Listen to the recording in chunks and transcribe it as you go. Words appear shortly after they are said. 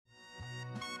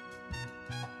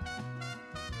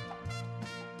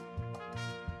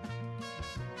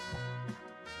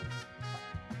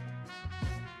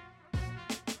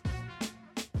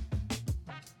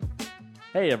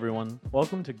Hey everyone,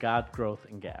 welcome to God, Growth,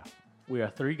 and Gaff. We are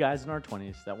three guys in our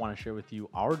 20s that want to share with you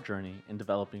our journey in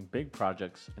developing big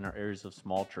projects in our areas of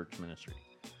small church ministry.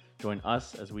 Join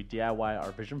us as we DIY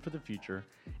our vision for the future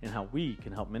and how we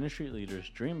can help ministry leaders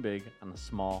dream big on a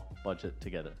small budget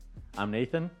together. I'm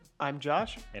Nathan. I'm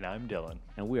Josh. And I'm Dylan.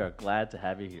 And we are glad to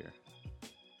have you here.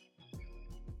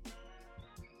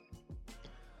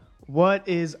 What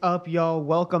is up, y'all?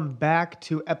 Welcome back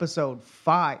to episode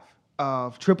 5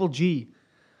 of Triple G.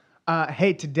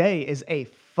 Hey, today is a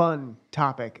fun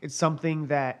topic. It's something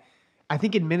that I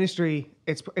think in ministry,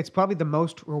 it's probably the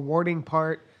most rewarding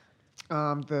part,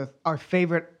 our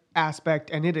favorite aspect,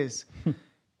 and it is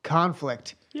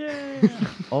conflict. Yeah.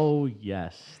 Oh,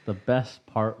 yes. The best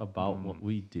part about what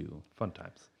we do. Fun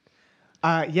times.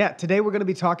 Today we're going to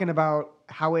be talking about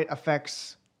how it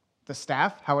affects the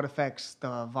staff, how it affects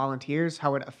the volunteers,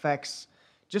 how it affects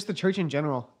just the church in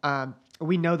general.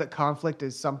 We know that conflict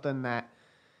is something that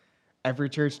every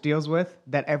church deals with,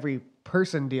 that every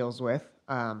person deals with.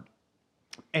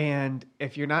 And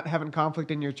if you're not having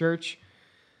conflict in your church,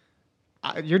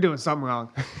 you're doing something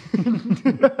wrong.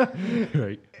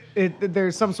 Right.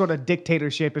 There's some sort of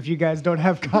dictatorship if you guys don't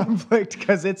have conflict,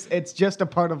 because it's just a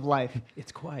part of life.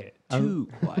 It's quiet. Too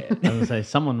quiet. I was going to say,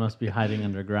 someone must be hiding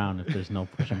underground if there's no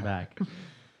pushing back.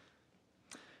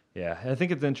 Yeah, I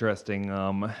think it's interesting.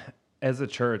 As a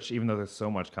church, even though there's so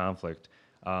much conflict,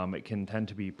 it can tend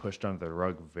to be pushed under the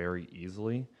rug very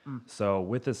easily. So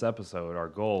with this episode, our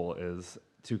goal is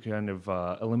to kind of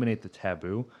eliminate the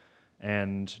taboo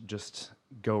and just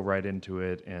go right into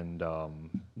it and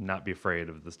not be afraid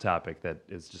of this topic that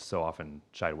is just so often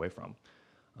shied away from.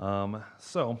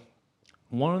 So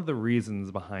one of the reasons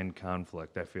behind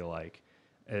conflict, I feel like,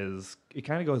 is it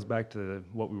kind of goes back to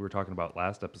what we were talking about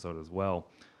last episode as well.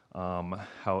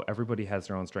 How everybody has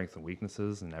their own strengths and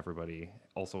weaknesses, and everybody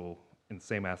also, in the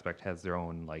same aspect, has their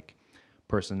own like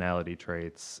personality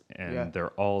traits, and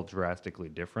they're all drastically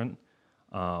different.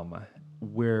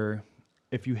 Where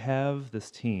if you have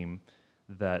this team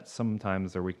that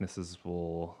sometimes their weaknesses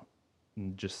will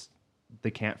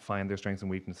they can't find their strengths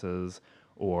and weaknesses,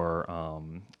 or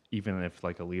even if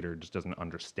like a leader just doesn't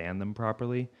understand them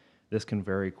properly, this can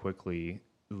very quickly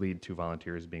lead to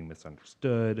volunteers being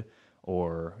misunderstood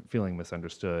or feeling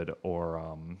misunderstood,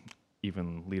 or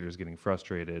even leaders getting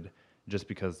frustrated just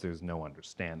because there's no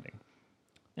understanding.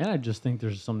 And I just think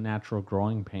there's some natural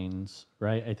growing pains,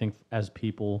 right? I think as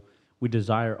people, we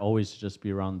desire always to just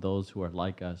be around those who are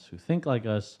like us, who think like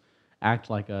us,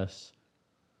 act like us,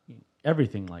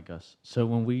 everything like us. So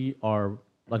when we are,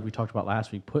 like we talked about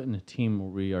last week, put in a team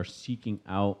where we are seeking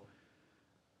out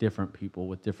different people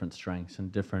with different strengths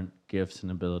and different gifts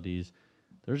and abilities,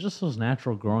 there's just those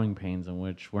natural growing pains in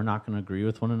which we're not going to agree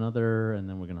with one another, and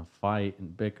then we're going to fight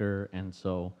and bicker. And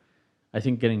so I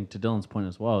think getting to Dylan's point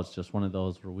as well, it's just one of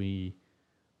those where we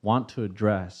want to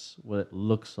address what it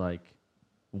looks like,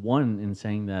 one, in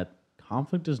saying that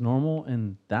conflict is normal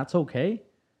and that's okay,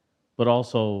 but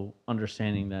also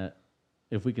understanding that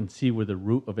if we can see where the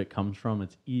root of it comes from,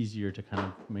 it's easier to kind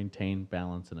of maintain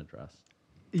balance and address.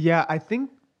 Yeah, I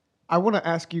think I want to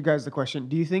ask you guys the question.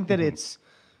 Do you think that it's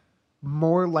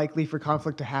more likely for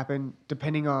conflict to happen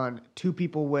depending on two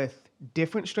people with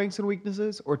different strengths and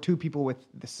weaknesses, or two people with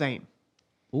the same?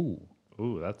 Ooh,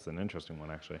 that's an interesting one,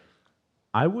 actually.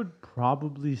 I would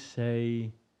probably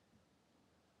say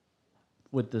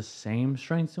with the same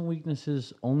strengths and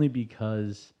weaknesses, only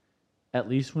because at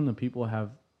least when the people have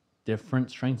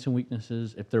different strengths and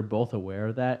weaknesses, if they're both aware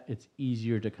of that, it's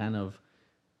easier to kind of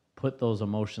put those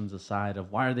emotions aside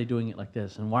of why are they doing it like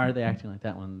this and why are they acting like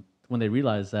that, when they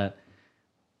realize that,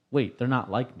 wait, they're not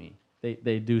like me.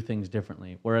 They do things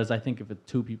differently. Whereas I think if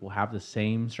two people have the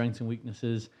same strengths and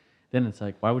weaknesses, then it's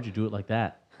like, why would you do it like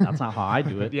that? That's not how I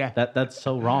do it. Yeah. That's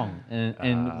so wrong.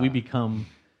 And we become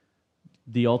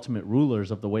the ultimate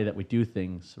rulers of the way that we do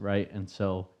things, right? And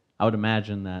so I would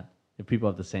imagine that if people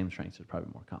have the same strengths, there's probably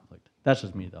more conflict. That's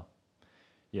just me, though.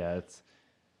 Yeah,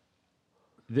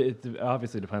 it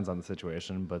obviously depends on the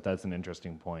situation, but that's an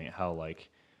interesting point, how like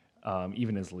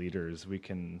even as leaders, we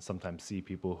can sometimes see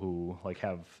people who like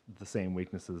have the same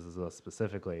weaknesses as us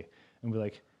specifically, and be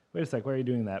like, wait a sec, why are you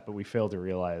doing that? But we fail to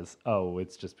realize, oh,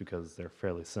 it's just because they're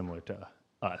fairly similar to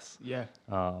us. Yeah.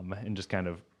 And just kind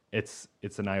of, it's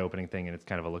an eye-opening thing, and it's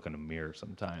kind of a look in a mirror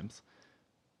sometimes.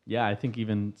 Yeah, I think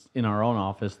even in our own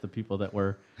office, the people that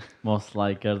we're most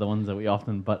like are the ones that we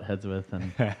often butt heads with,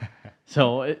 and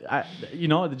so it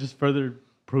just further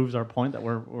proves our point that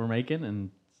we're making. And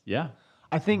yeah,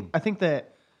 I think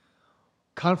that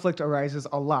conflict arises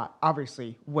a lot,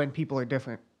 obviously, when people are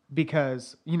different,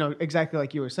 because exactly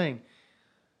like you were saying,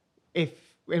 if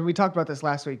and we talked about this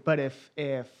last week, but if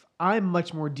I'm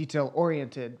much more detail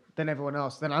oriented than everyone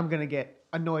else, then I'm going to get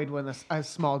annoyed when a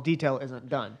small detail isn't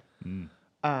done.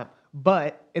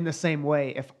 But in the same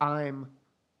way, if I'm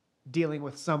dealing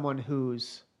with someone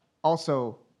who's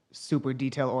also super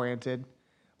detail oriented,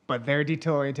 but they're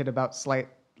detail oriented about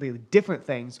slightly different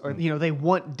things, or they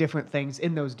want different things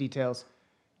in those details,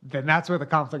 then that's where the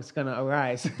conflict's going to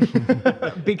arise.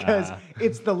 Because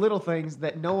it's the little things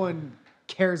that no one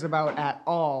cares about at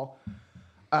all.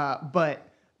 But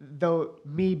though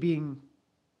me being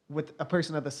with a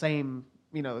person of the same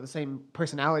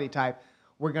personality type,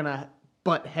 we're going to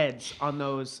butt heads on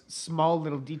those small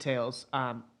little details.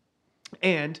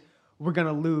 And we're going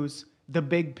to lose the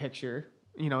big picture,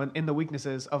 in the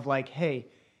weaknesses of like, hey,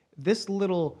 this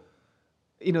little,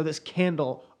 this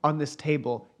candle on this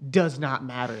table does not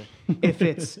matter if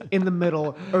it's in the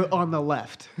middle or on the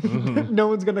left. No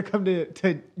one's going to come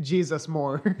to Jesus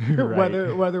more,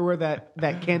 whether where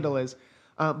that candle is.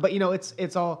 But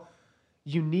it's all,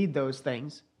 you need those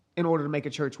things in order to make a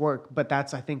church work. But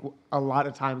that's, I think, a lot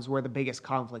of times where the biggest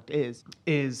conflict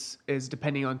is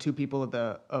depending on two people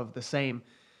of the same.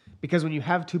 Because when you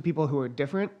have two people who are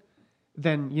different,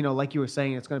 then, like you were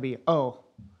saying, it's going to be, oh,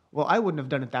 well, I wouldn't have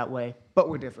done it that way, but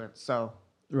we're different. So,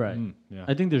 right. Yeah.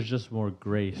 I think there's just more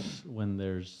grace when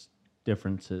there's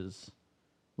differences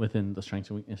within the strengths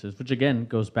and weaknesses, which again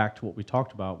goes back to what we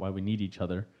talked about, why we need each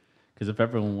other. Because if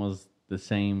everyone was the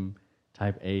same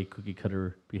type A cookie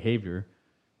cutter behavior,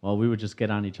 well, we would just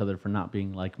get on each other for not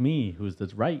being like me, who's the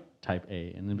right type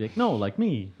A, and then be like, no, like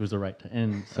me, who's the right type.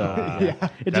 And so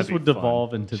it just would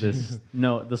devolve into this,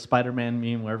 the Spider-Man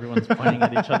meme where everyone's pointing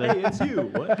at each other. Hey, it's you.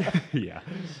 What? Yeah.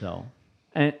 So,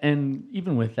 and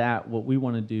even with that, what we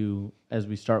want to do as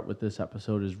we start with this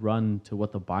episode is run to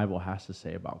what the Bible has to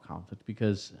say about conflict.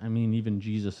 Because, even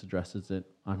Jesus addresses it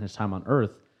on his time on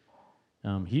earth.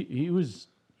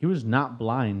 He was not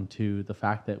blind to the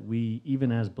fact that we,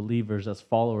 even as believers, as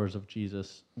followers of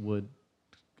Jesus, would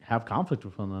have conflict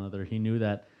with one another. He knew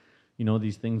that,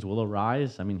 these things will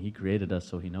arise. He created us,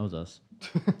 so he knows us.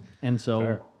 And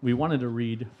so we wanted to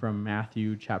read from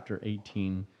Matthew chapter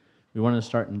 18. We wanted to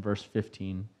start in verse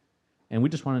 15. And we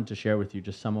just wanted to share with you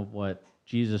just some of what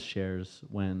Jesus shares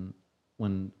when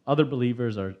other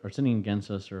believers are sinning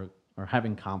against us or are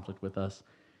having conflict with us,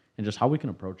 and just how we can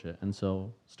approach it. And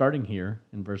so, starting here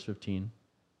in verse 15,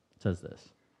 it says this: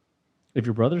 "If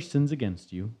your brother sins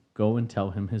against you, go and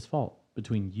tell him his fault,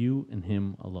 between you and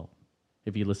him alone.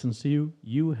 If he listens to you,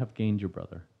 you have gained your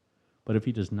brother. But if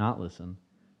he does not listen,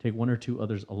 take one or two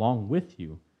others along with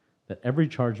you, that every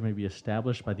charge may be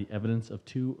established by the evidence of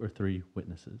 2 or 3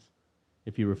 witnesses.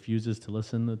 If he refuses to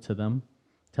listen to them,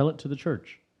 tell it to the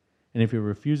church. And if he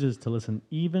refuses to listen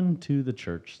even to the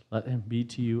church, let him be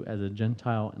to you as a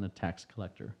Gentile and a tax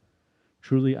collector.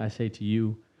 Truly I say to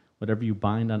you, whatever you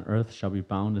bind on earth shall be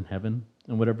bound in heaven,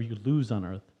 and whatever you loose on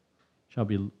earth shall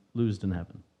be loosed in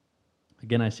heaven.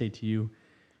 Again I say to you,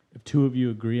 if 2 of you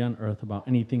agree on earth about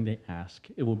anything they ask,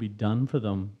 it will be done for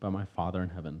them by my Father in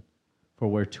heaven. For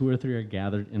where 2 or 3 are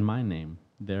gathered in my name,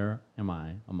 there am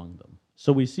I among them."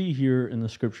 So we see here in the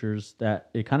scriptures that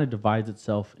it kind of divides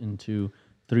itself into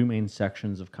 3 main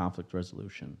sections of conflict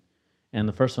resolution. And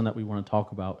the first one that we want to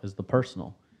talk about is the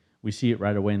personal. We see it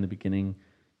right away in the beginning,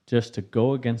 just to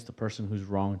go against the person who's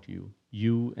wronged you,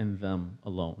 you and them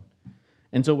alone.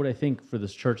 And so what I think for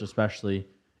this church especially,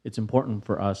 it's important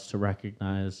for us to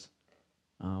recognize,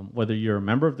 whether you're a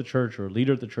member of the church or a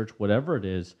leader of the church, whatever it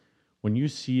is, when you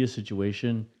see a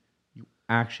situation, you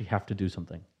actually have to do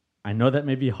something. I know that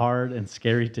may be hard and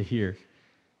scary to hear,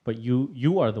 but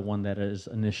you are the one that is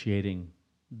initiating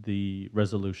the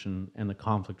resolution and the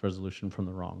conflict resolution from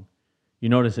the wrong. You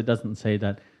notice it doesn't say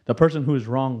that the person who is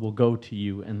wrong will go to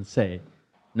you and say,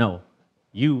 no,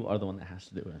 you are the one that has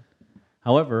to do it.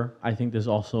 However, I think this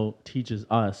also teaches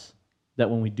us that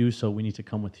when we do so, we need to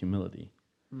come with humility.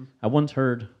 I once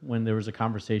heard when there was a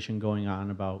conversation going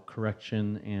on about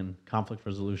correction and conflict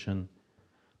resolution,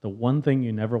 the one thing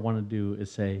you never want to do is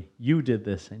say, you did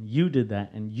this and you did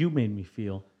that and you made me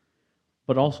feel,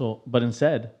 but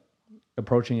instead,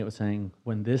 approaching it with saying,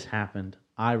 when this happened,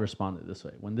 I responded this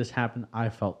way. When this happened, I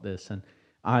felt this, and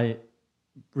I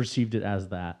received it as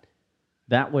that.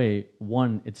 That way,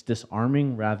 one, it's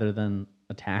disarming rather than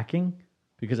attacking,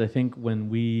 because I think when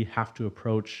we have to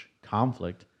approach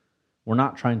conflict, we're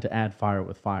not trying to add fire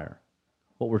with fire.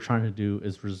 What we're trying to do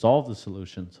is resolve the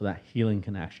solution so that healing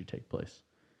can actually take place.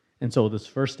 And so this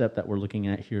first step that we're looking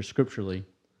at here scripturally,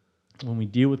 when we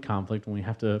deal with conflict, when we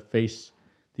have to face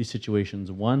these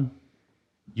situations, one,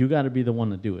 you got to be the one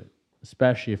to do it,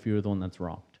 especially if you're the one that's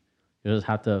wronged. You just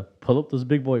have to pull up those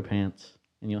big boy pants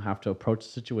and you'll have to approach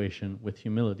the situation with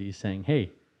humility, saying,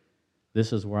 hey,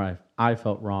 this is where I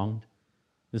felt wronged.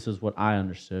 This is what I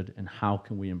understood, and how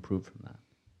can we improve from that?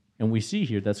 And we see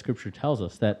here that Scripture tells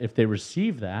us that if they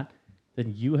receive that,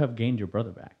 then you have gained your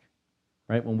brother back,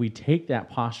 right? When we take that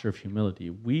posture of humility,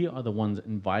 we are the ones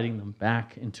inviting them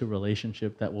back into a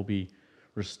relationship that will be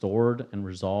restored and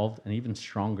resolved and even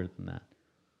stronger than that.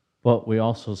 But we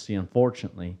also see,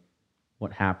 unfortunately,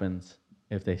 what happens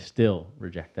if they still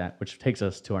reject that, which takes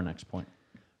us to our next point.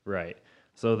 Right.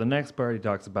 So the next part he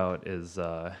talks about is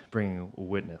bringing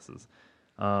witnesses.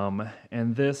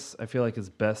 And this, I feel like, is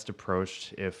best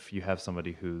approached if you have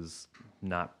somebody who's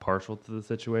not partial to the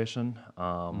situation,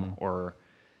 or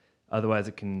otherwise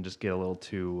it can just get a little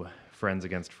too friends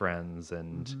against friends,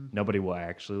 and nobody will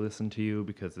actually listen to you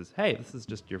because it's, hey, this is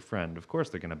just your friend. Of course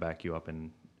they're going to back you up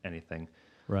in anything.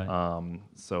 Right.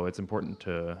 So it's important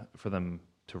for them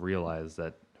to realize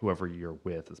that whoever you're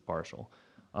with is partial.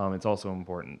 It's also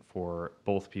important for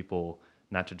both people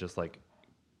not to just like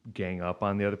gang up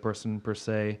on the other person per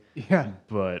se, Yeah.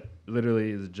 but literally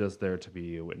is just there to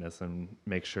be a witness and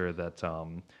make sure that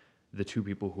the two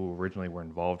people who originally were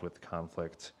involved with the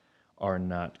conflict are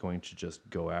not going to just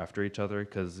go after each other,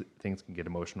 because things can get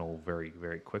emotional very,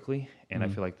 very quickly. And I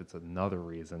feel like that's another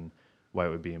reason why it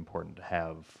would be important to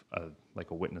have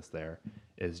a witness there,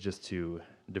 is just to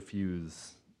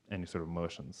diffuse any sort of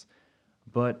emotions.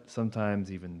 But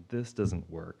sometimes even this doesn't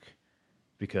work,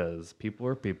 because people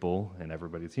are people and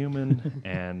everybody's human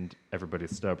and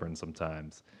everybody's stubborn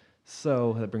sometimes.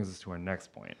 So that brings us to our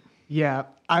next point. Yeah,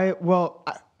 I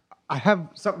have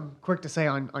something quick to say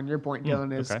on your point,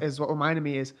 Dylan. okay. Is what reminded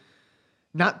me is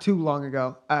not too long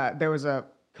ago there was a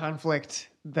conflict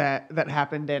that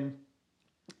happened, and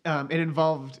it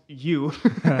involved you,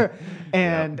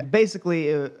 and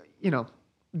basically,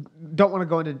 don't want to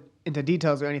go into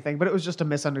details or anything, but it was just a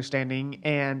misunderstanding,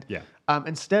 and Yeah.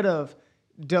 instead of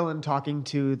Dylan talking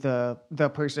to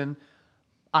the person,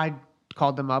 I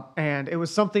called them up, and it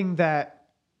was something that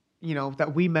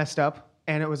that we messed up,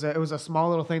 and it was a small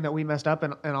little thing that we messed up,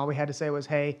 and all we had to say was,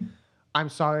 hey, I'm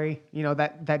sorry,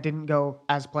 that didn't go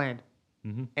as planned.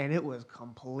 And it was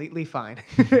completely fine.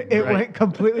 It Right. went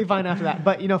completely fine after that.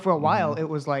 But for a while it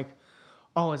was like,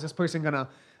 oh, is this person gonna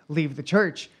leave the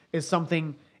church? Is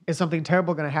something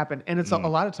terrible gonna happen? And it's a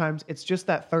lot of times it's just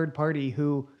that third party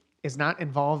who is not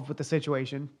involved with the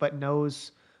situation but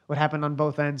knows what happened on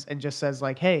both ends and just says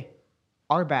like, hey,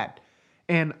 our bad.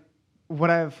 And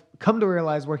what I've come to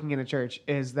realize working in a church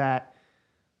is that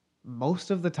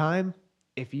most of the time,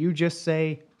 if you just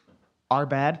say our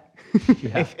bad,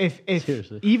 Yeah. if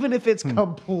Seriously. even if it's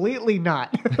completely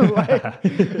not, like,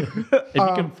 If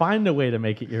you can find a way to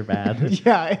make it your bad,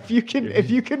 yeah, if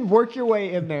you can work your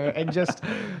way in there and just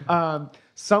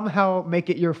somehow make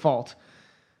it your fault,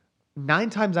 9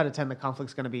 times out of 10 the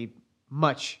conflict's going to be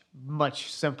much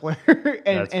simpler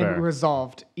That's fair. and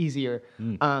resolved easier.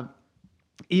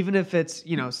 Even if it's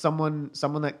someone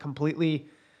that completely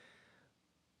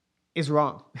is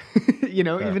wrong, Fair.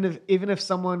 even if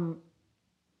someone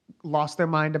lost their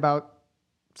mind about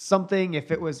something, if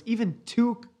it was even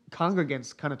two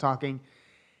congregants kind of talking,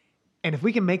 and if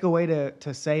we can make a way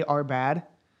to say our bad,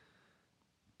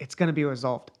 it's going to be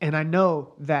resolved. And I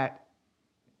know that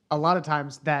a lot of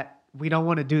times that we don't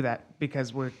want to do that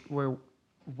because we're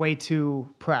way too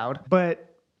proud.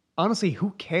 But honestly,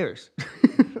 who cares?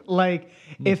 Like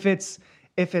if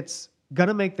it's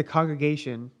gonna make the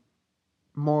congregation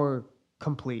more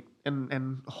complete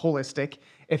and holistic,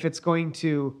 if it's going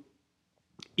to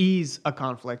ease a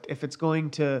conflict, if it's going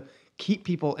to keep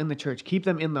people in the church, keep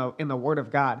them in the Word of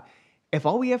God, if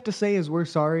all we have to say is we're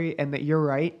sorry and that you're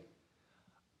right,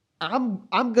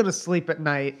 I'm gonna sleep at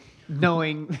night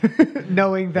knowing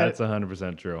that That's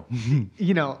 100% true.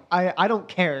 I don't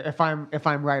care if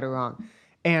I'm right or wrong.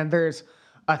 And there's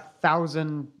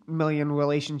 1,000 million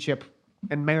relationship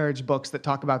and marriage books that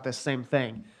talk about this same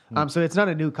thing. So it's not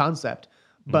a new concept,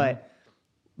 but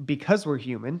because we're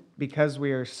human, because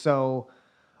we are so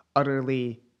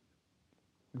utterly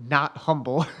not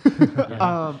humble,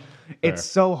 it's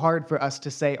so hard for us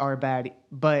to say our bad.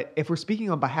 But if we're speaking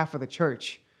on behalf of the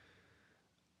church,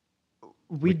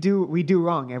 we do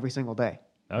wrong every single day.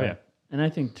 Oh, yeah. And I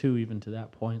think too, even to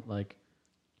that point, like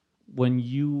when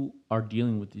you are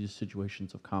dealing with these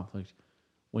situations of conflict,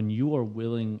 when you are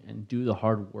willing and do the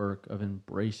hard work of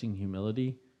embracing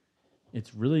humility,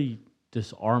 it's really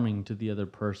disarming to the other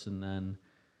person then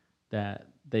that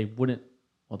they wouldn't,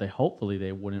 hopefully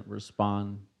they wouldn't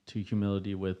respond to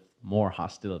humility with more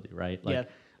hostility, right? Like, Yeah.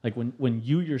 like when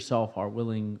you yourself are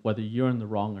willing, whether you're in the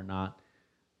wrong or not,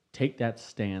 take that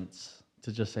stance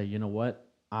to just say, you know what,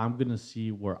 I'm going to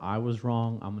see where I was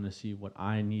wrong. I'm going to see what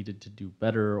I needed to do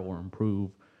better or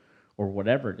improve or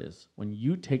whatever it is. When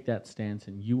you take that stance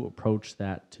and you approach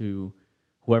that to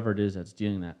whoever it is that's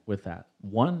dealing with that,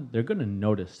 one, they're going to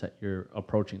notice that you're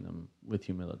approaching them with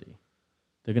humility.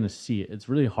 They're going to see it. It's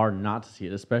really hard not to see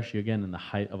it, especially, again, in the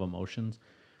height of emotions.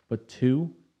 But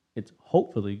two, it's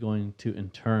hopefully going to, in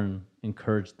turn,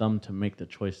 encourage them to make the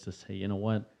choice to say, you know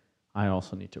what, I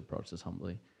also need to approach this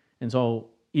humbly. And so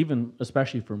even,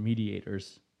 especially for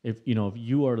mediators, if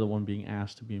you are the one being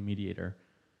asked to be a mediator,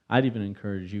 I'd even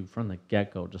encourage you from the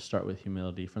get-go to start with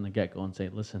humility from the get-go and say,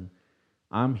 listen,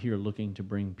 I'm here looking to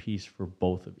bring peace for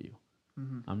both of you.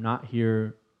 Mm-hmm. I'm not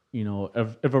here,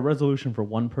 if a resolution for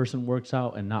one person works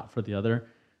out and not for the other,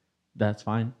 that's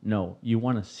fine. No, you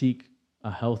want to seek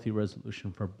a healthy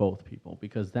resolution for both people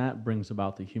because that brings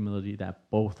about the humility that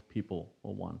both people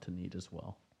will want to need as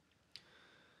well.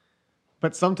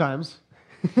 But sometimes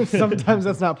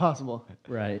that's not possible.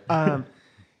 Right.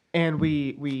 And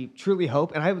we truly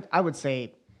hope, and I would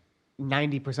say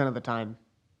 90% of the time,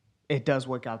 it does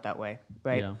work out that way,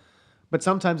 right? Yeah. But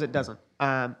sometimes it doesn't.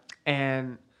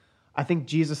 And I think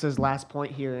Jesus' last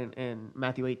point here in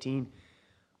Matthew 18,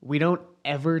 we don't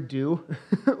ever do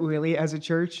really as a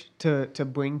church to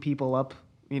bring people up,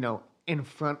 in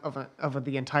front of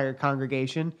the entire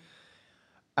congregation.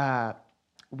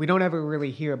 We don't ever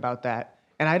really hear about that.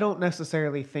 And I don't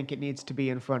necessarily think it needs to be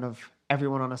in front of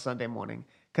everyone on a Sunday morning.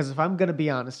 Because if I'm going to be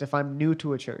honest, if I'm new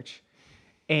to a church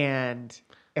and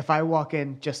if I walk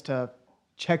in just to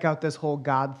check out this whole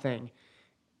God thing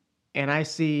and I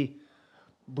see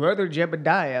Brother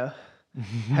Jebediah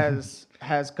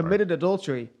has committed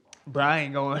adultery,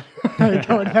 Brian going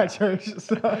to that church.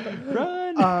 So,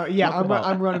 Run! Yeah,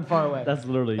 I'm running far away. That's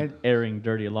literally airing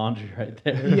dirty laundry right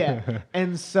there. Yeah.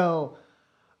 And so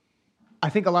I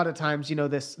think a lot of times,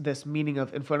 this meaning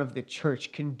of in front of the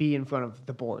church can be in front of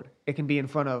the board. It can be in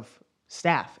front of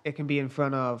staff. It can be in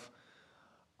front of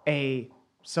a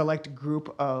select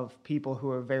group of people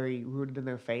who are very rooted in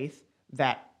their faith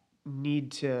that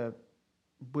need to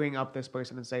bring up this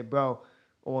person and say, bro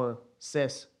or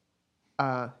sis,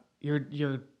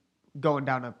 you're going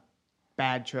down a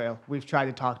bad trail. We've tried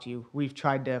to talk to you. We've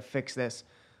tried to fix this,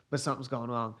 but something's going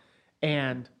wrong.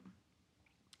 And,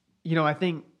 I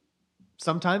think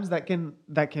sometimes that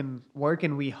can work,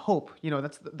 and we hope,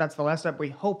 that's the last step. We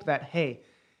hope that, hey,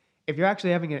 if you're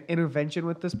actually having an intervention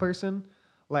with this person,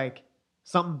 like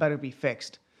something better be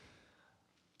fixed.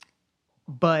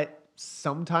 But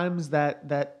sometimes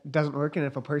that doesn't work, and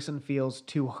if a person feels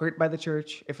too hurt by the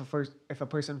church, if a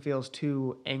person feels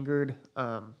too angered,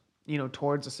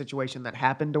 towards a situation that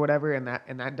happened or whatever, and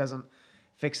that doesn't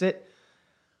fix it,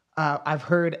 I've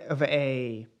heard of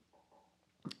a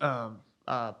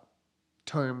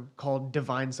term called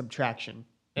divine subtraction,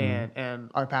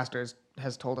 and our pastor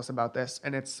has told us about this,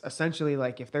 and it's essentially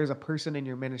like if there's a person in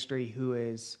your ministry who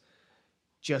is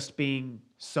just being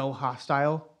so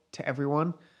hostile to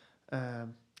everyone,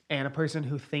 and a person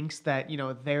who thinks that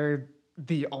they're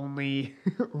the only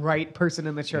right person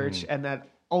in the church and that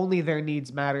only their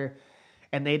needs matter,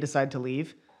 and they decide to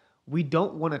leave, we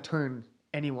don't want to turn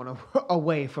anyone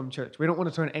away from church. We don't want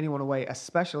to turn anyone away,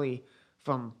 especially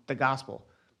from the gospel.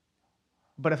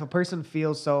 But if a person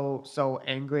feels so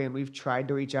angry, and we've tried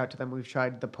to reach out to them, we've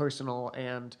tried the personal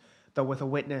and the with a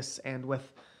witness and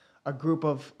with a group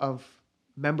of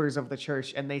members of the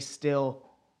church, and they still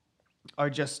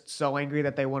are just so angry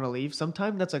that they want to leave,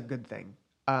 sometimes that's a good thing.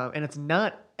 And it's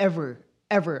not ever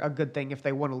a good thing if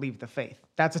they want to leave the faith.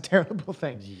 That's a terrible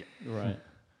thing. Yeah, right.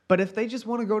 But if they just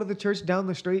want to go to the church down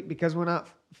the street because we're not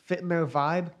fitting their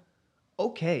vibe,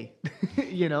 okay.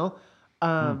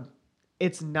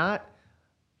 It's not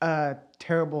a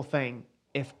terrible thing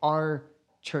if our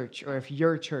church or if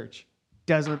your church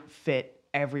doesn't fit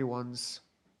everyone's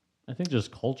I think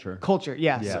just culture. culture.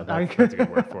 Yes. Yeah, that's a good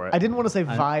word for it. I didn't want to say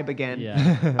vibe again.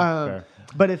 Yeah. Fair.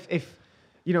 But if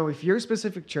your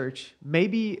specific church,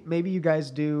 maybe you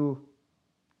guys do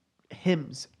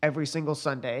hymns every single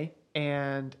Sunday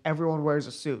and everyone wears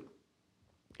a suit.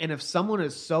 And if someone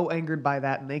is so angered by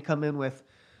that and they come in with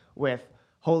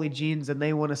holy jeans and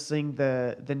they want to sing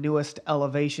the newest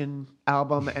Elevation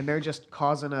album and they're just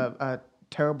causing a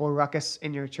terrible ruckus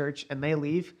in your church and they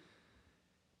leave,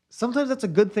 sometimes that's a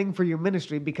good thing for your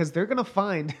ministry because they're going to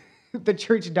find the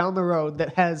church down the road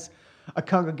that has a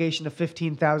congregation of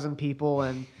 15,000 people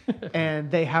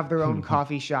and they have their own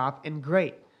coffee shop, and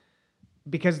great,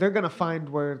 because they're going to find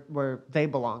where they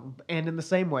belong. And in the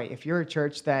same way, if you're a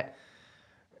church that,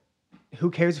 who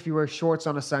cares if you wear shorts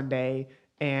on a Sunday,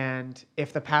 and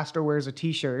if the pastor wears a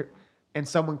t-shirt and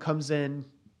someone comes in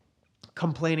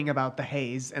complaining about the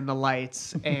haze and the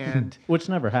lights and Which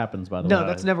never happens, by the way. no,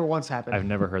 that's never once happened. I've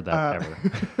never heard that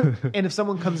ever. And if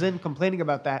someone comes in complaining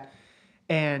about that,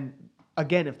 and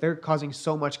again, if they're causing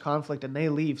so much conflict and they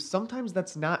leave, sometimes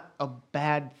that's not a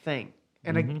bad thing.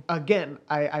 And again,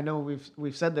 I know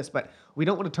we've said this, but we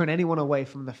don't want to turn anyone away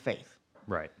from the faith.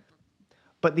 Right.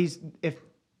 But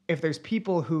if there's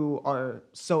people who are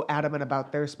so adamant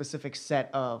about their specific set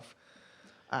of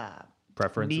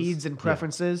Preferences. needs and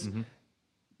preferences,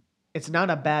 it's not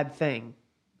a bad thing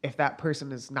if that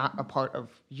person is not a part of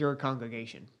your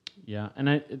congregation. Yeah,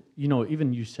 and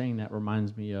even you saying that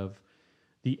reminds me of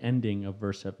the ending of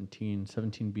verse 17.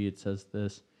 17b, it says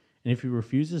this, and if he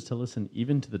refuses to listen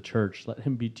even to the church, let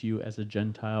him be to you as a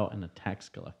Gentile and a tax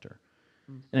collector.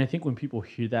 And I think when people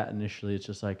hear that initially, it's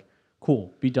just like,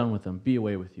 cool, be done with them, be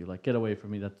away with you, like get away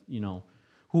from me. That's,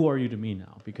 who are you to me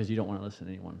now? Because you don't want to listen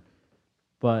to anyone.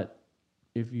 But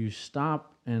if you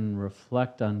stop and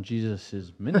reflect on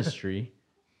Jesus's ministry,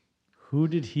 who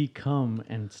did he come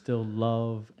and still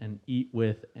love and eat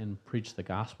with and preach the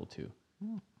gospel to?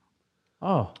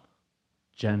 Oh,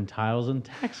 Gentiles and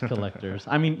tax collectors.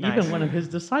 I mean, Nice. even one of his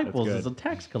disciples That's is good. a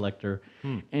tax collector.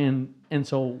 And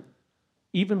so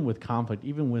even with conflict,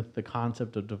 even with the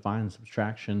concept of divine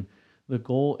subtraction, the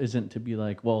goal isn't to be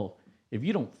like, well, if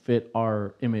you don't fit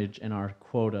our image and our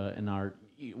quota and our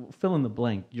fill in the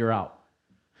blank, you're out.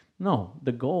 No,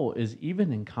 the goal is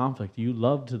even in conflict, you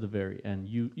love to the very end.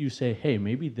 You say, hey,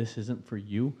 maybe this isn't for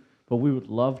you, but we would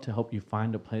love to help you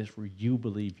find a place where you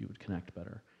believe you would connect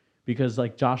better. Because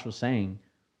like Josh was saying,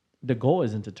 the goal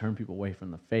isn't to turn people away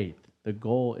from the faith. The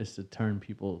goal is to turn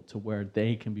people to where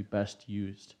they can be best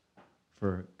used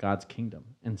for God's kingdom.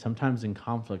 And sometimes in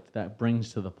conflict, that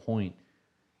brings to the point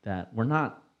that we're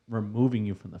not removing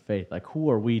you from the faith. Like,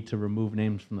 who are we to remove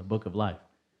names from the book of life?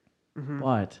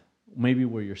 But maybe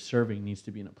where you're serving needs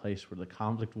to be in a place where the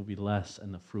conflict will be less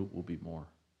and the fruit will be more.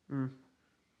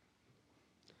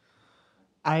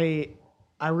 I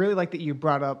really like that you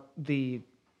brought up the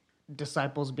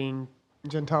disciples being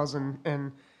Gentiles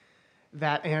and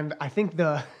that, and I think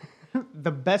the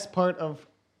the best part of,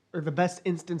 or the best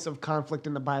instance of conflict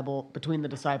in the Bible between the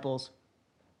disciples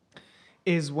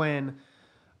is when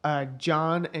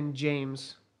John and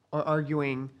James are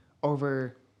arguing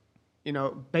over,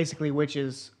 basically which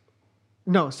is,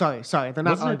 no, sorry, they're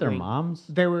not Wasn't it arguing. their moms?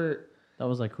 They were, That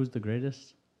was like, who's the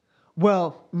greatest?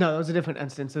 well, no, it was a different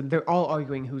instance, and they're all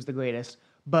arguing who's the greatest,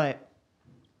 but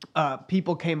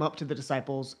people came up to the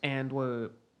disciples and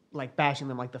were like bashing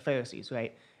them like the Pharisees,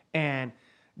 right? And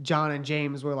John and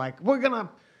James were like, we're gonna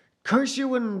curse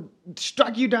you and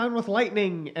strike you down with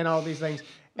lightning and all these things.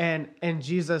 And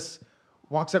Jesus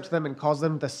walks up to them and calls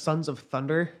them the sons of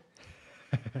thunder.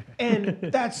 And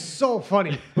that's so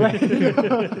funny. Like,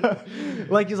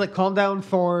 like he's like, calm down,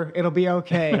 Thor, it'll be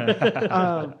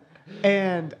okay.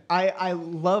 And I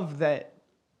love that,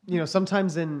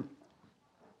 sometimes in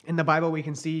the Bible we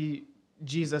can see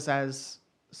Jesus as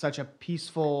such a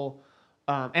peaceful,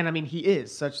 and I mean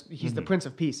he's the Prince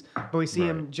of Peace, but we see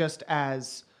him just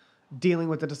as dealing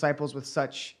with the disciples with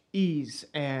such ease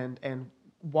and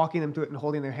walking them through it and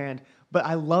holding their hand. But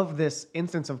I love this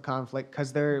instance of conflict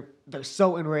because they're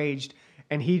so enraged,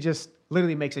 and he just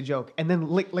literally makes a joke, and then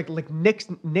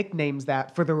nicknames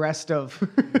that for the rest of.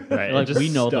 Right. Like, Just we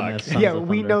know them stuck. as Sons Yeah, of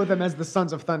we Thunder. know them as the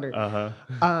Sons of Thunder.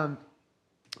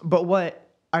 But what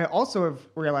I also have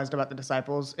realized about the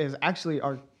disciples is actually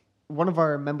one of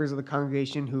our members of the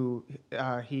congregation who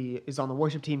he is on the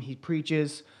worship team. He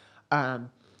preaches.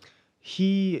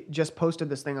 He just posted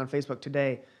this thing on Facebook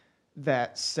today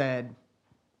that said,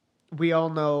 we all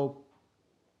know,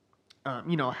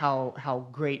 how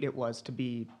great it was to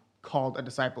be called a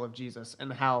disciple of Jesus,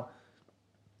 and how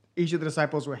each of the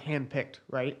disciples were handpicked,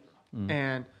 right?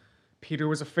 And Peter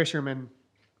was a fisherman.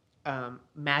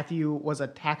 Matthew was a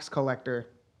tax collector.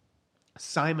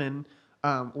 Simon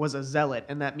was a zealot,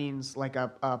 and that means like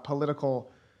a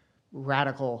political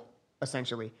radical,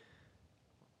 essentially.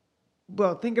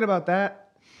 Well, thinking about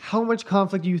that, how much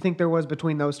conflict do you think there was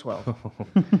between those 12?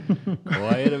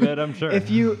 Quite a bit, I'm sure. If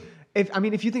you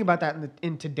think about that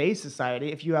in today's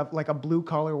society, if you have like a blue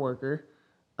collar worker,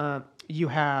 you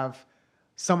have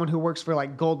someone who works for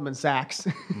like Goldman Sachs,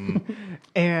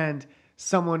 and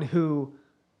someone who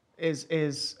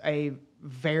is a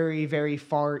very, very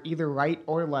far either right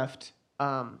or left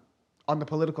on the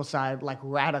political side, like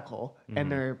radical, and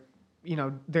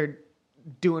they're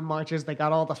doing marches. They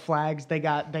got all the flags. They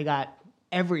got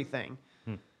everything.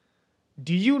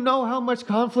 Do you know how much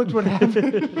conflict would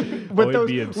happen with It would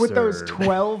be those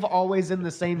 12 absurd. always in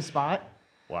the same spot?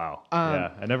 Wow.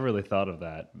 Yeah, I never really thought of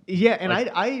that. Yeah, and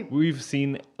Like, I we've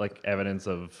seen like evidence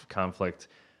of conflict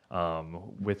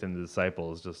within the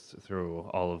disciples just through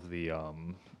all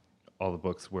the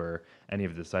books where any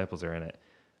of the disciples are in it.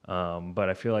 But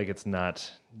I feel like it's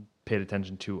not paid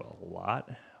attention to a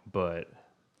lot. But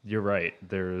you're right.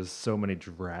 There's so many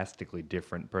drastically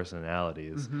different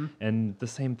personalities, and the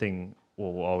same thing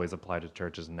will always apply to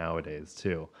churches nowadays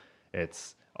too.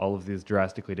 It's all of these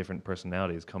drastically different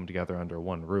personalities come together under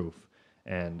one roof,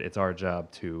 and it's our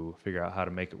job to figure out how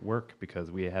to make it work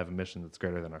because we have a mission that's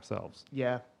greater than ourselves.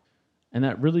 yeah. And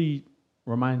that really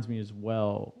reminds me as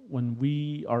well, when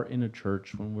we are in a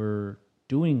church, when we're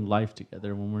doing life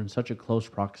together, when we're in such a close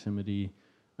proximity.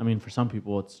 I mean, for some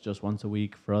people, it's just once a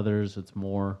week. For others, it's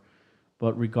more.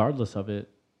 But regardless of it,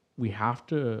 we have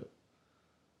to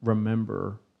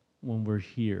remember when we're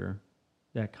here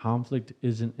that conflict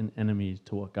isn't an enemy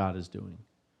to what God is doing.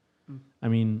 I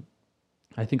mean,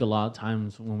 I think a lot of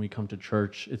times when we come to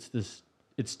church,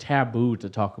 it's taboo to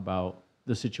talk about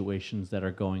the situations that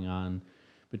are going on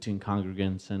between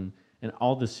congregants, and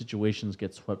all the situations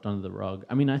get swept under the rug.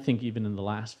 I mean, I think even in the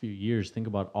last few years, think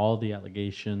about all the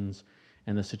allegations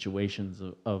and the situations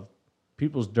of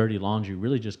people's dirty laundry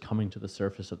really just coming to the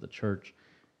surface of the church.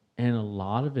 And a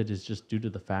lot of it is just due to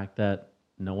the fact that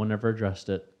no one ever addressed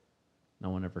it. No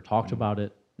one ever talked about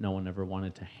it. No one ever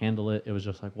wanted to handle it. It was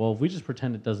just like, well, if we just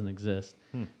pretend it doesn't exist,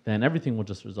 then everything will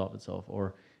just resolve itself.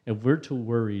 Or if we're too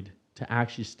worried to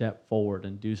actually step forward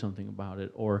and do something about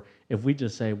it, or if we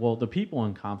just say, well, the people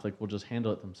in conflict will just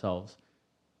handle it themselves.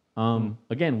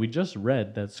 Again, we just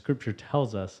read that Scripture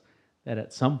tells us that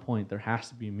at some point there has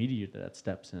to be a mediator that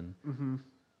steps in.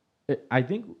 I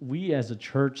think we as a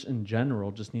church in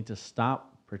general just need to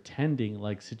stop pretending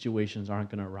like situations aren't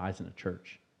going to arise in a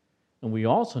church. And we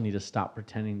also need to stop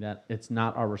pretending that it's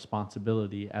not our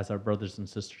responsibility as our brothers and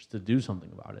sisters to do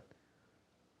something about it.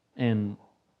 And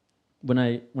when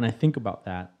I think about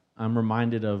that, I'm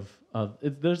reminded of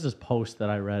there's this post that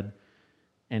I read,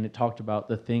 and it talked about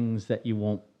the things that you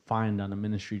won't find on a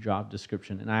ministry job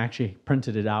description. And I actually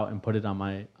printed it out and put it on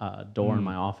my door in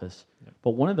my office. Yep. But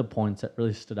one of the points that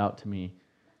really stood out to me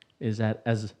is that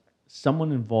as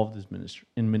someone involved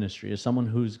in ministry, as someone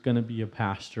who's going to be a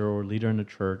pastor or leader in a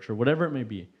church or whatever it may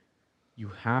be, you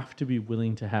have to be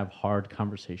willing to have hard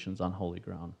conversations on holy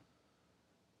ground.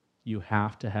 You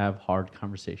have to have hard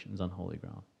conversations on holy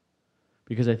ground.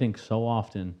 Because I think so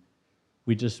often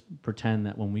we just pretend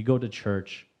that when we go to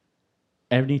church,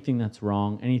 anything that's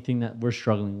wrong, anything that we're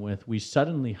struggling with, we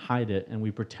suddenly hide it and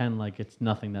we pretend like it's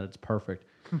nothing, that it's perfect.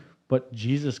 But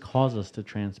Jesus calls us to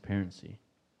transparency.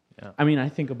 Yeah. I mean, I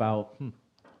think about,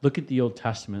 look at the Old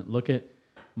Testament. Look at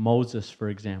Moses, for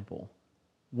example.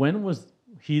 When was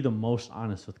he the most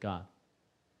honest with God?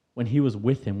 When he was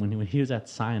with him, when he was at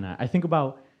Sinai. I think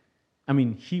about,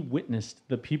 he witnessed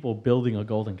the people building a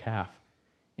golden calf.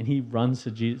 And he runs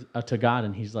to God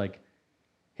and he's like,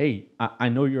 hey, I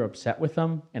know you're upset with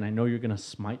them, and I know you're going to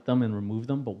smite them and remove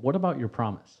them, but what about your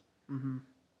promise? Mm-hmm.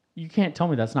 You can't tell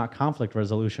me that's not conflict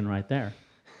resolution right there.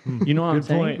 You know what I'm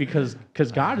saying? Because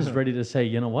God is ready to say,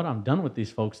 you know what, I'm done with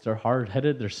these folks. They're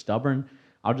hard-headed, they're stubborn.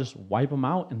 I'll just wipe them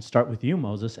out and start with you,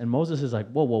 Moses. And Moses is like,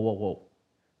 whoa.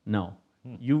 No,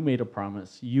 you made a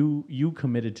promise. You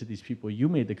committed to these people. You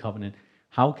made the covenant.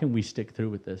 How can we stick through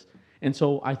with this? And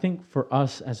so I think for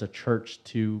us as a church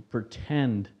to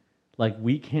pretend like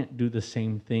we can't do the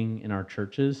same thing in our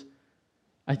churches,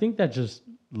 I think that just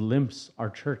limps our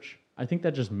church. I think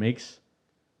that just makes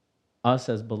us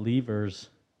as believers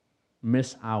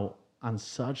miss out on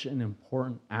such an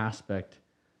important aspect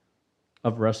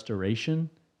of restoration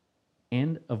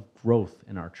and of growth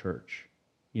in our church.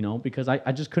 Because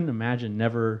I just couldn't imagine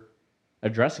never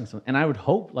addressing something. And I would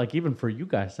hope, like, even for you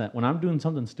guys, that when I'm doing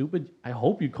something stupid, I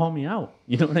hope you call me out.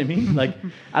 You know what I mean? Like,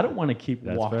 I don't want to keep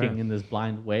walking in this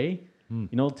blind way.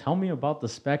 Tell me about the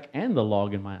speck and the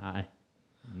log in my eye.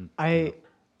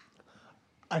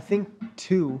 I think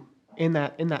too, in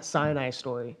that Sinai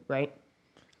story, right,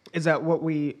 is that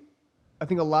I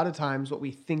think a lot of times what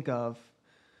we think of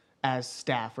as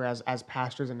staff or as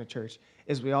pastors in the church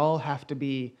is we all have to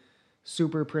be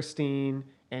super pristine,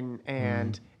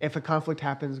 and if a conflict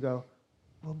happens, go,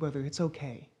 well, brother, it's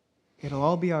okay. It'll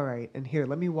all be all right. And here,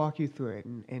 let me walk you through it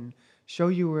and show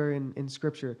you where in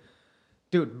Scripture.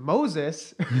 Dude,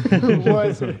 Moses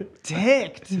was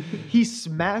ticked. He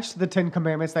smashed the 10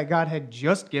 Commandments that God had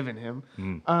just given him.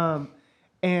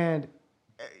 And,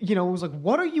 it was like,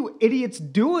 what are you idiots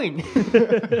doing?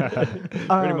 Pretty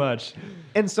much.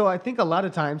 And so I think a lot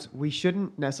of times we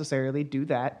shouldn't necessarily do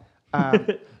that.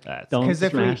 That's Don't 'Cause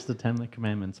if we- smash the 10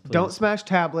 Commandments, please. Don't smash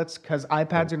tablets because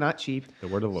iPads are not cheap. the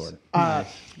word of the Lord.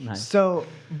 Nice. So,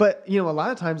 but a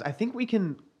lot of times I think we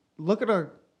can look at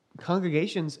our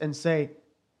congregations and say,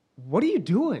 "What are you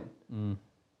doing?"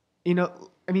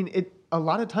 I mean, a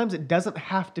lot of times it doesn't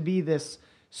have to be this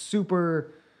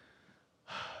super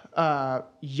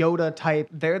Yoda type.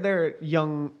 They're their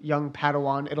young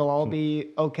Padawan. It'll all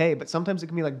be okay. But sometimes it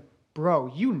can be like,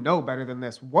 "Bro, you know better than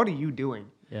this. What are you doing?"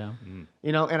 Yeah.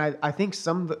 And I think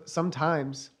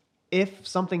sometimes if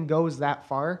something goes that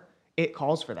far, it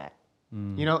calls for that.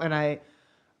 And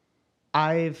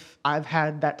I've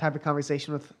had that type of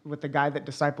conversation with the guy that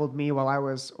discipled me while I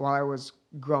was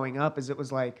growing up. Is it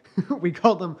was like we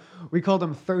called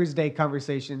them Thursday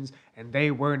conversations, and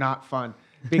they were not fun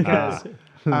because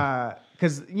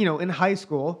in high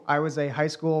school I was a high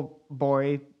school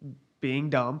boy being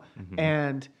dumb,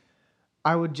 and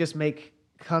I would just make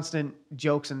constant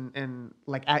jokes and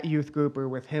like at youth group or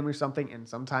with him or something, and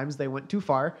sometimes they went too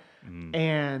far,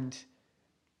 and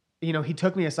he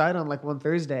took me aside on like one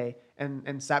Thursday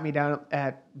and sat me down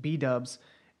at B-dubs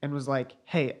and was like,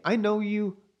 "Hey, I know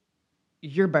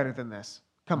you're better than this.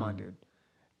 Come on, dude."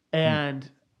 And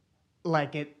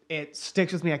like it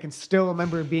sticks with me. I can still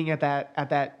remember being at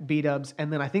that B-dubs,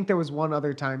 and then I think there was one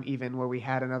other time even where we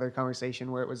had another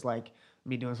conversation where it was like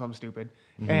me doing something stupid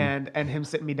and him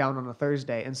sitting me down on a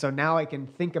Thursday. And so now I can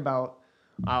think about,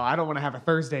 oh, I don't want to have a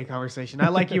Thursday conversation. I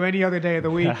like you any other day of the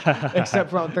week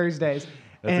except for on Thursdays.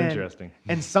 That's interesting.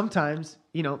 And sometimes,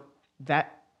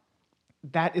 that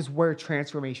is where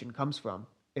transformation comes from,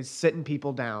 is sitting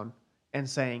people down and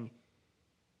saying,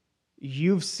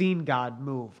 "You've seen God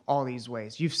move all these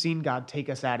ways. You've seen God take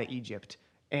us out of Egypt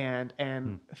and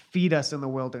feed us in the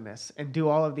wilderness and do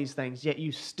all of these things, yet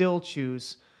you still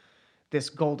choose this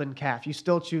golden calf. You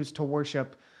still choose to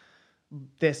worship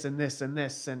this and this and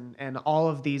this and all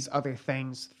of these other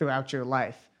things throughout your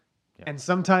life." Yeah. And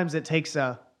sometimes it takes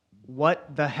a,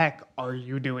 "What the heck are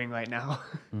you doing right now?"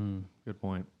 Good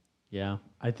point. Yeah.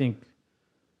 I think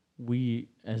we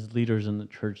as leaders in the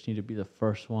church need to be the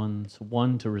first ones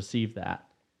to receive that.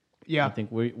 Yeah. I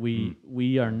think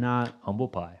we are not Humble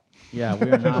pie. we are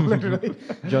not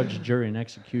judge, jury, and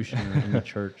executioner in the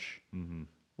church.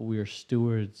 We are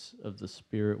stewards of the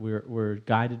Spirit. We're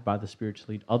guided by the Spirit to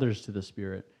lead others to the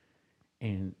Spirit.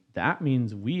 And that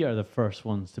means we are the first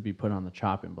ones to be put on the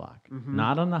chopping block.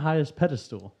 Not on the highest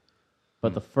pedestal,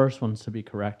 but the first ones to be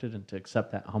corrected and to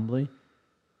accept that humbly.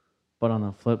 But on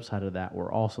the flip side of that,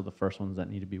 we're also the first ones that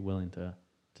need to be willing to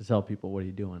tell people, "What are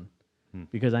you doing?"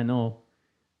 Because I know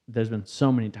there's been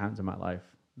so many times in my life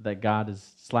that God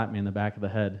has slapped me in the back of the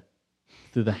head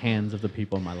through the hands of the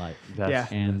people in my life.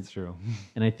 That's true.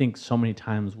 And I think so many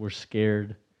times we're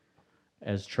scared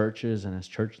as churches and as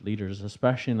church leaders,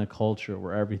 especially in a culture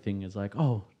where everything is like,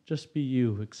 "Oh, just be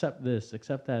you, accept this,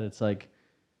 accept that." It's like,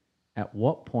 at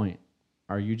what point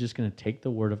are you just going to take the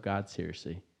word of God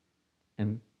seriously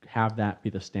and have that be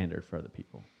the standard for other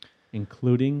people,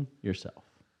 including yourself?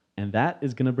 And that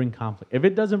is going to bring conflict. If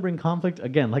it doesn't bring conflict,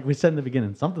 again, like we said in the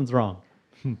beginning, something's wrong.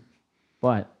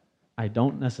 But I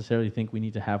don't necessarily think we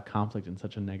need to have conflict in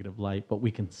such a negative light, but we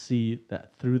can see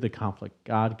that through the conflict,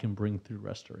 God can bring through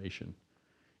restoration.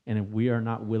 And if we are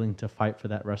not willing to fight for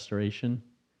that restoration,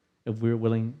 if we're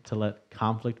willing to let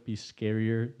conflict be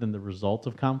scarier than the result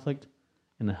of conflict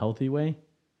in a healthy way,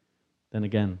 then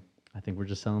again, I think we're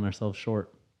just selling ourselves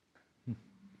short.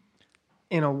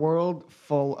 In a world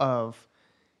full of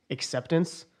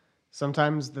acceptance,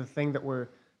 sometimes the thing that we're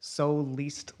so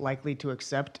least likely to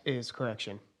accept is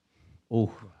correction.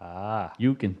 Oh,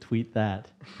 you can tweet that.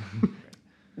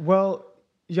 Well,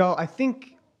 y'all, I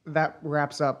think that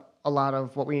wraps up a lot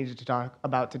of what we needed to talk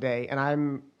about today, and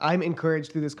I'm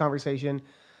encouraged through this conversation.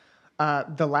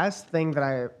 The last thing that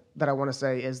I want to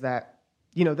say is that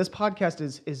this podcast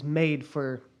is made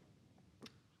for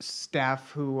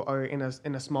staff who are in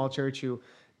a small church who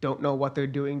don't know what they're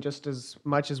doing just as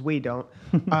much as we don't.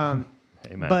 Amen.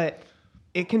 But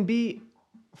it can be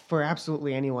for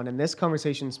absolutely anyone. And this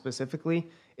conversation specifically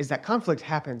is that conflict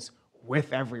happens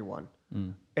with everyone.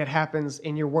 It happens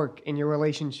in your work, in your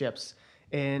relationships,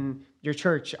 in your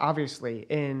church, obviously,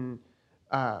 in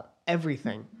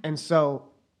everything. And so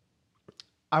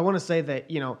I want to say that,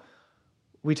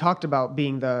 we talked about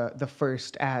being the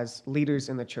first as leaders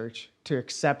in the church to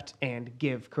accept and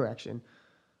give correction.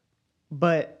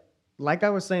 But like I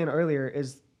was saying earlier,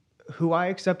 is who I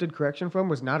accepted correction from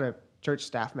was not a church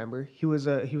staff member. He was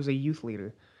a youth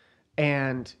leader.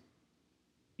 And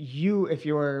you, if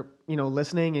you're,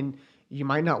 listening and you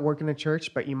might not work in a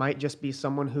church, but you might just be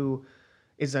someone who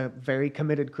is a very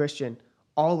committed Christian,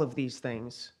 all of these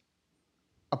things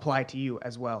apply to you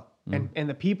as well. And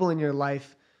the people in your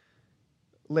life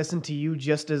listen to you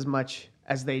just as much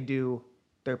as they do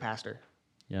their pastor.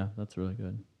 Yeah, that's really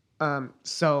good.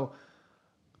 So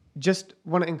just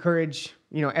want to encourage,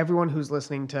 everyone who's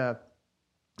listening to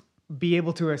be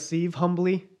able to receive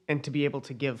humbly and to be able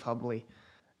to give humbly.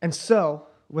 And so,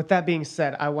 with that being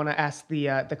said, I want to ask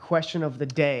the question of the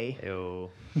day, Ew.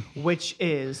 which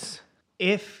is,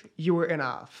 if you were in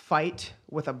a fight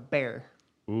with a bear,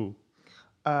 Ooh.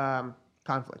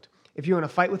 conflict. If you were in a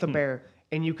fight with a bear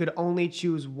and you could only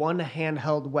choose one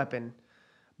handheld weapon,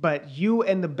 but you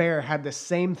and the bear had the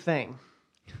same thing,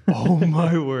 Oh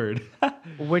my word.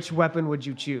 which weapon would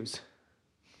you choose?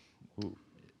 Ooh.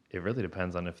 It really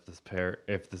depends on if this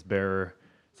bear,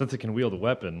 since it can wield a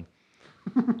weapon,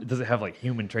 does it have like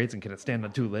human traits and can it stand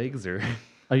on two legs or?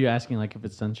 Are you asking like if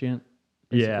it's sentient?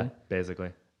 Yeah,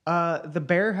 basically. The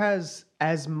bear has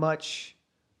as much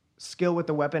skill with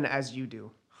the weapon as you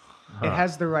do. It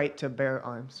has the right to bear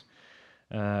arms.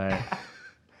 I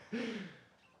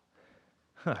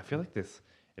feel like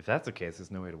if that's the case,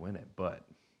 there's no way to win it. But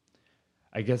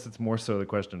I guess it's more so the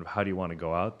question of how do you want to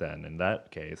go out then? In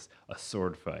that case, a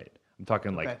sword fight. I'm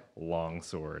talking Okay. like long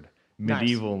sword. Nice.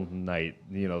 Medieval knight,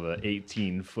 the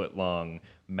 18-foot long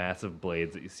massive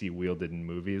blades that you see wielded in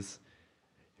movies.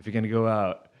 If you're going to go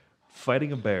out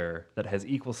fighting a bear that has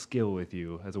equal skill with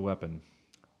you as a weapon,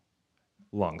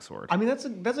 long sword. I mean, that's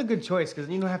a good choice because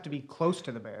you don't have to be close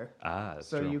to the bear. That's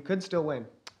So true. you could still win.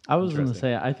 I was going to Interesting.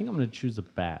 say, I think I'm going to choose a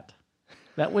bat.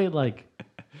 That way, like,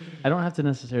 I don't have to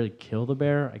necessarily kill the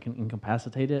bear. I can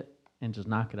incapacitate it and just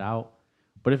knock it out.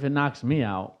 But if it knocks me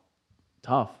out,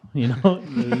 tough,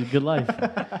 good life.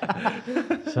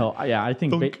 So, yeah, I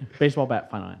think baseball bat,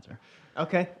 final answer.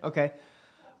 Okay.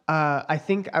 I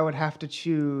think I would have to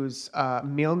choose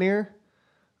Mjolnir,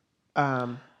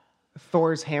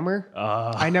 Thor's hammer.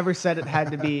 I never said it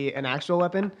had to be an actual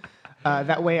weapon.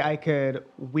 That way I could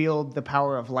wield the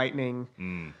power of lightning.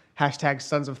 Hashtag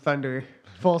Sons of Thunder.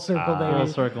 Full circle, baby. Full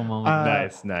circle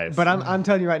moment. Nice. But I'm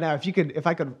telling you right now, if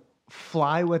I could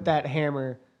fly with that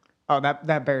hammer,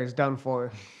 that bear is done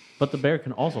for. But the bear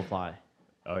can also fly.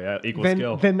 Oh yeah, equal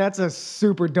skill. Then that's a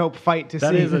super dope fight to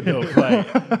That see. is a dope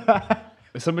fight.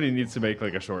 Somebody needs to make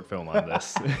like a short film on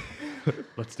this.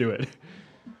 Let's do it.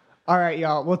 All right,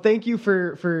 y'all. Well, thank you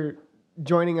for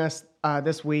joining us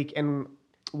this week, and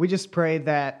we just pray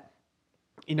that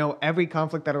every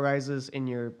conflict that arises in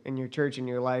your church, in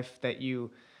your life, that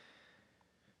you'll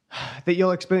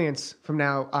experience from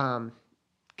now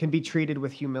can be treated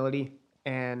with humility,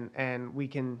 and we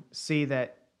can see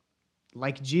that,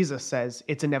 like Jesus says,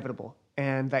 it's inevitable,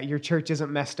 and that your church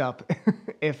isn't messed up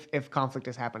if conflict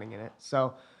is happening in it.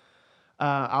 So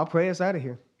I'll pray us out of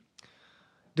here.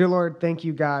 Dear Lord, thank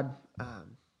you, God,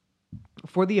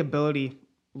 for the ability,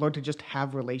 Lord, to just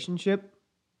have relationship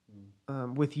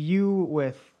with you,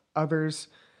 with others.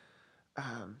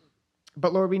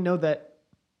 But Lord, we know that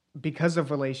because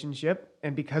of relationship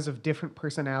and because of different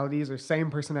personalities or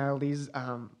same personalities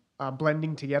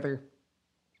blending together,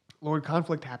 Lord,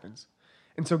 conflict happens.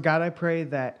 And so, God, I pray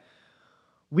that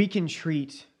we can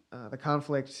treat the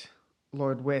conflict,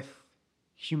 Lord, with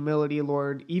humility,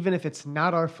 Lord, even if it's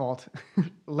not our fault,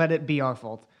 let it be our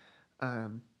fault.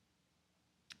 God,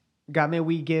 may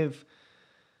we give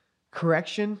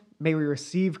correction, may we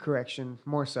receive correction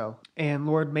more so. And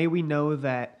Lord, may we know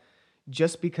that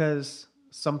just because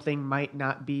something might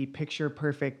not be picture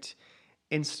perfect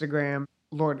Instagram,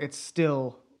 Lord, it's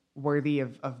still worthy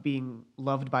of being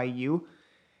loved by you.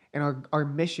 And our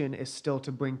mission is still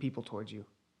to bring people towards you.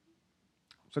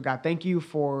 So God, thank you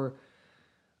for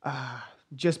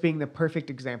just being the perfect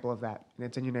example of that. And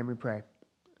it's in your name we pray.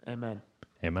 Amen.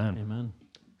 Amen. Amen.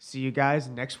 See you guys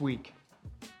next week.